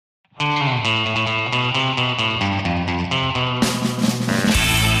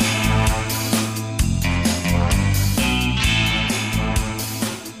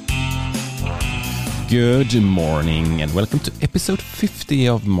Good morning and welcome to episode 50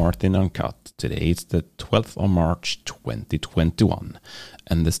 of Martin Uncut. Today it's the 12th of March 2021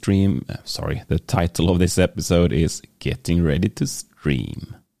 and the title of this episode is Getting Ready to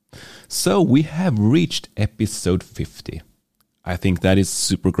Stream. So we have reached episode 50. I think that is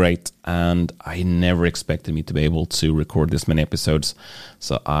super great and I never expected me to be able to record this many episodes.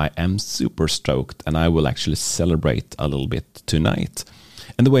 So I am super stoked and I will actually celebrate a little bit tonight.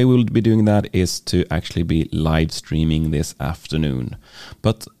 And the way we'll be doing that is to actually be live streaming this afternoon.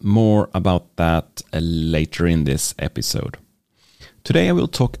 But more about that later in this episode. Today I will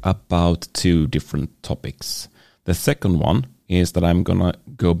talk about two different topics. The second one is that I'm gonna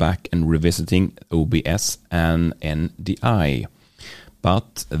go back and revisiting OBS and NDI.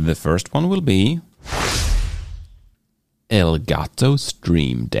 But the first one will be Elgato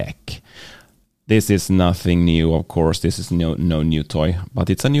Stream Deck. This is nothing new, of course, this is no new toy, but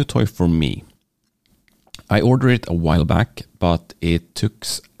it's a new toy for me. I ordered it a while back, but it took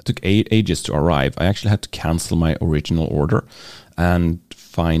ages to arrive. I actually had to cancel my original order and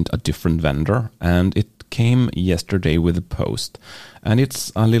find a different vendor, and it came yesterday with the post. And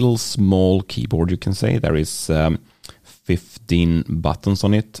it's a little small keyboard, you can say. There is 15 buttons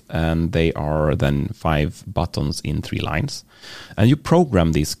on it, and they are then 5 buttons in 3 lines. And you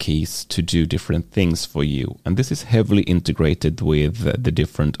program these keys to do different things for you. And this is heavily integrated with the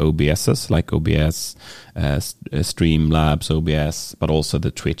different OBSs, like OBS, Streamlabs OBS, but also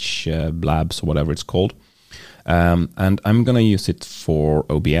the Twitch Labs, whatever it's called. And I'm going to use it for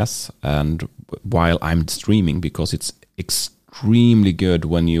OBS and while I'm streaming, because it's extremely good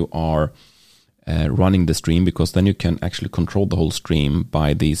when you are running the stream, because then you can actually control the whole stream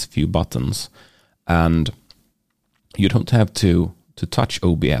by these few buttons. And you don't have to touch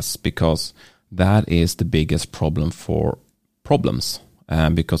OBS, because that is the biggest problem for problems.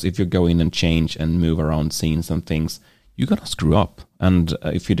 Because if you go in and change and move around scenes and things, you're going to screw up. And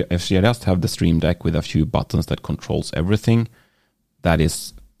if you just have the Stream Deck with a few buttons that controls everything, that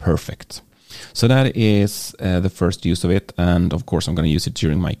is perfect. So that is the first use of it. And of course, I'm going to use it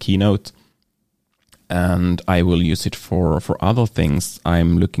during my keynote. And I will use it for other things.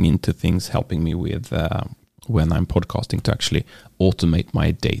 I'm looking into things helping me with when I'm podcasting to actually automate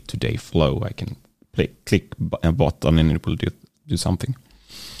my day-to-day flow. I can click a button and it will do something.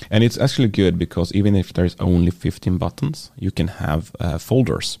 And it's actually good because even if there's only 15 buttons, you can have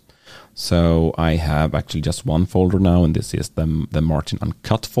folders. So I have actually just one folder now, and this is the Martin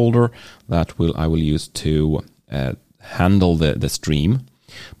Uncut folder that I will use to handle the stream.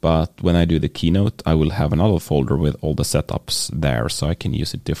 But when I do the keynote, I will have another folder with all the setups there, so I can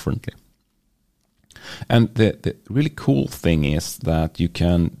use it differently. And the really cool thing is that you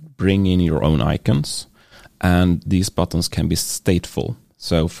can bring in your own icons, and these buttons can be stateful.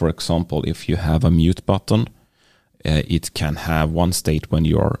 So, for example, if you have a mute button, it can have one state when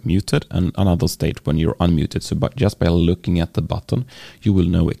you are muted and another state when you're unmuted. So, just by looking at the button, you will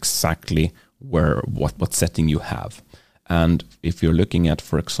know exactly what setting you have. And if you're looking at,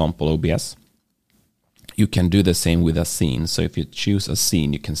 for example, OBS, you can do the same with a scene. So if you choose a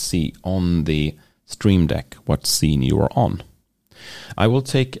scene, you can see on the Stream Deck what scene you are on. I will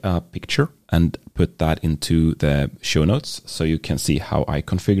take a picture and put that into the show notes so you can see how I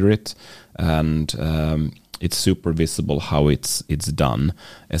configure it. And it's super visible how it's done.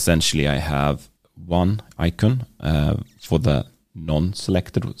 Essentially, I have one icon for the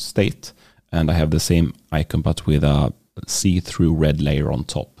non-selected state, and I have the same icon but with a see-through red layer on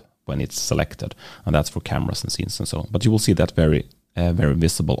top when it's selected, and that's for cameras and scenes and so on. But you will see that very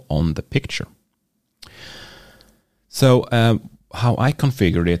visible on the picture. So how I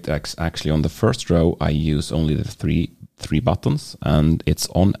configured it, actually on the first row I use only the three buttons, and it's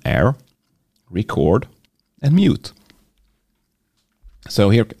on air, record, and mute. So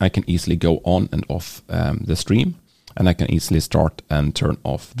here I can easily go on and off the stream, and I can easily start and turn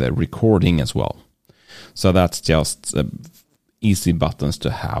off the recording as well. So that's just easy buttons to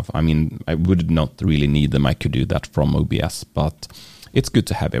have. I mean, I would not really need them. I could do that from OBS, but it's good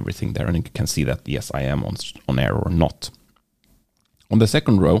to have everything there, and you can see that, yes, I am on air or not. On the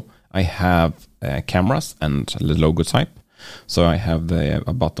second row, I have cameras and the logo type. So I have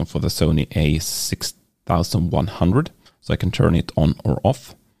a button for the Sony a6100, so I can turn it on or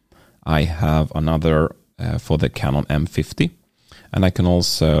off. I have another for the Canon M50, and I can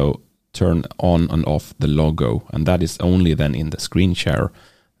also turn on and off the logo, and that is only then in the screen share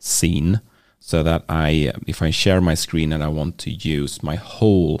scene, so that if I share my screen and I want to use my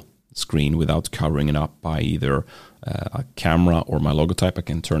whole screen without covering it up by either a camera or my logo type, I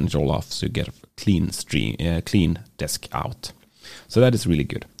can turn it all off so you get a clean desk out. So that is really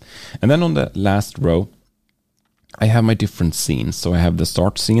good. And then on the last row, I have my different scenes. So I have the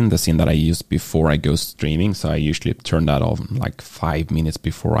start scene, the scene that I use before I go streaming. So I usually turn that on like 5 minutes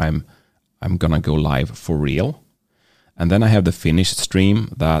before I'm gonna go live for real. And then I have the finished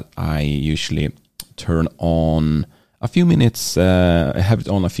stream that I usually turn on a few minutes. I have it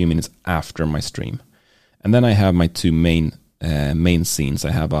on a few minutes after my stream. And then I have my two main scenes.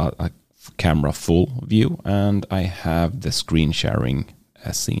 I have a camera full view, and I have the screen sharing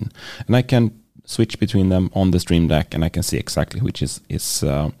scene. And I can switch between them on the Stream Deck, and I can see exactly which is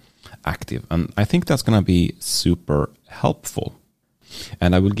active. And I think that's going to be super helpful.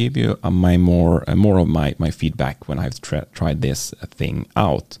 And I will give you more of my feedback when I've tried this thing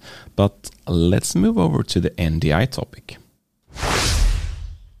out. But let's move over to the NDI topic.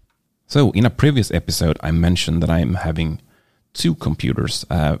 So in a previous episode, I mentioned that I'm having two computers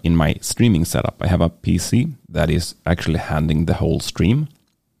in my streaming setup. I have a PC that is actually handling the whole stream,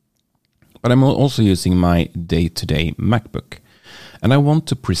 but I'm also using my day-to-day MacBook. And I want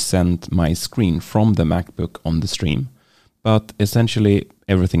to present my screen from the MacBook on the stream, but essentially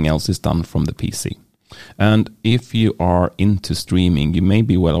everything else is done from the PC. And if you are into streaming, you may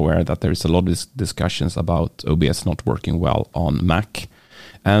be well aware that there is a lot of discussions about OBS not working well on Mac.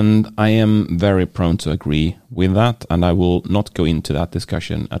 And I am very prone to agree with that, and I will not go into that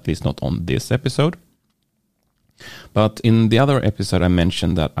discussion, at least not on this episode. But in the other episode, I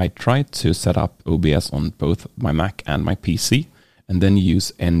mentioned that I tried to set up OBS on both my Mac and my PC, and then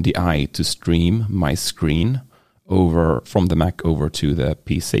use NDI to stream my screen over from the Mac over to the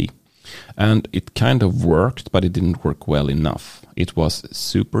PC. And it kind of worked, but it didn't work well enough. It was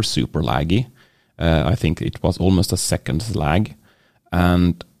super laggy. I think it was almost a second's lag.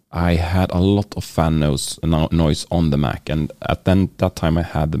 And I had a lot of fan noise on the Mac. And at that time, I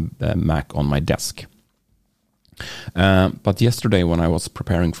had the Mac on my desk. But yesterday, when I was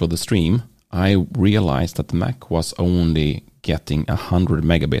preparing for the stream, I realized that the Mac was only getting 100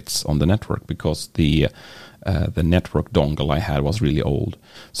 megabits on the network because the network dongle I had was really old.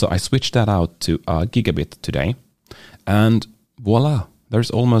 So I switched that out to a gigabit today. And voila,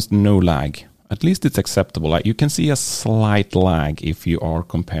 there's almost no lag. At least it's acceptable. You can see a slight lag if you are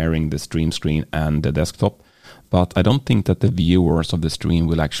comparing the stream screen and the desktop, but I don't think that the viewers of the stream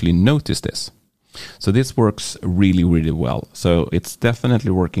will actually notice this. So this works really well. So it's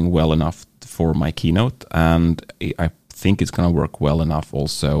definitely working well enough for my keynote, and I think it's going to work well enough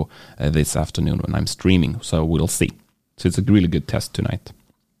also this afternoon when I'm streaming. So we'll see. So it's a really good test tonight.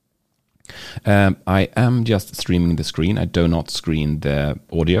 I am just streaming the screen. I do not screen the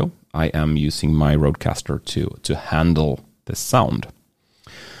audio. I am using my Rodecaster to handle the sound.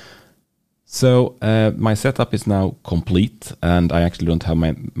 So my setup is now complete, and I actually don't have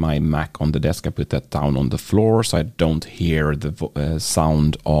my Mac on the desk. I put that down on the floor so I don't hear the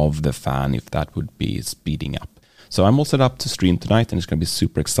sound of the fan if that would be speeding up. So I'm all set up to stream tonight, and it's going to be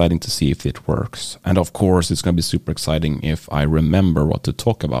super exciting to see if it works. And of course, it's going to be super exciting if I remember what to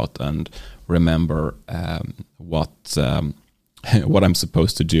talk about and remember what I'm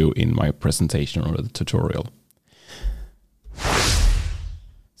supposed to do in my presentation or the tutorial.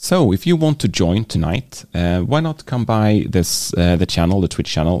 So if you want to join tonight, why not come by the channel, the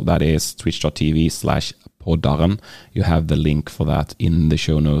Twitch channel, that is twitch.tv/poddaren. You have the link for that in the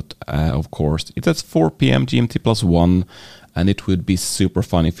show note, of course. It's at 4 p.m. GMT +1, and it would be super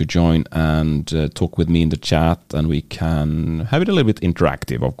fun if you join and talk with me in the chat, and we can have it a little bit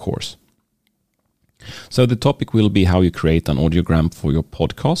interactive, of course. So the topic will be how you create an audiogram for your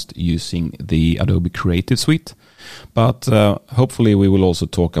podcast using the Adobe Creative Suite. But hopefully we will also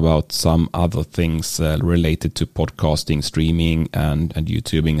talk about some other things related to podcasting, streaming, and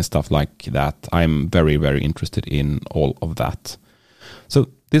YouTubing and stuff like that. I'm very interested in all of that. So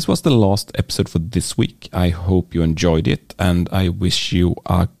this was the last episode for this week. I hope you enjoyed it, and I wish you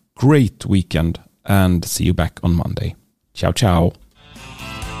a great weekend, and see you back on Monday. Ciao.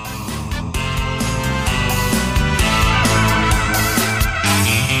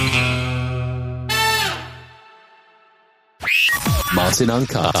 Martin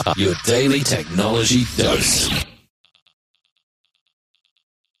Uncut, your daily technology dose.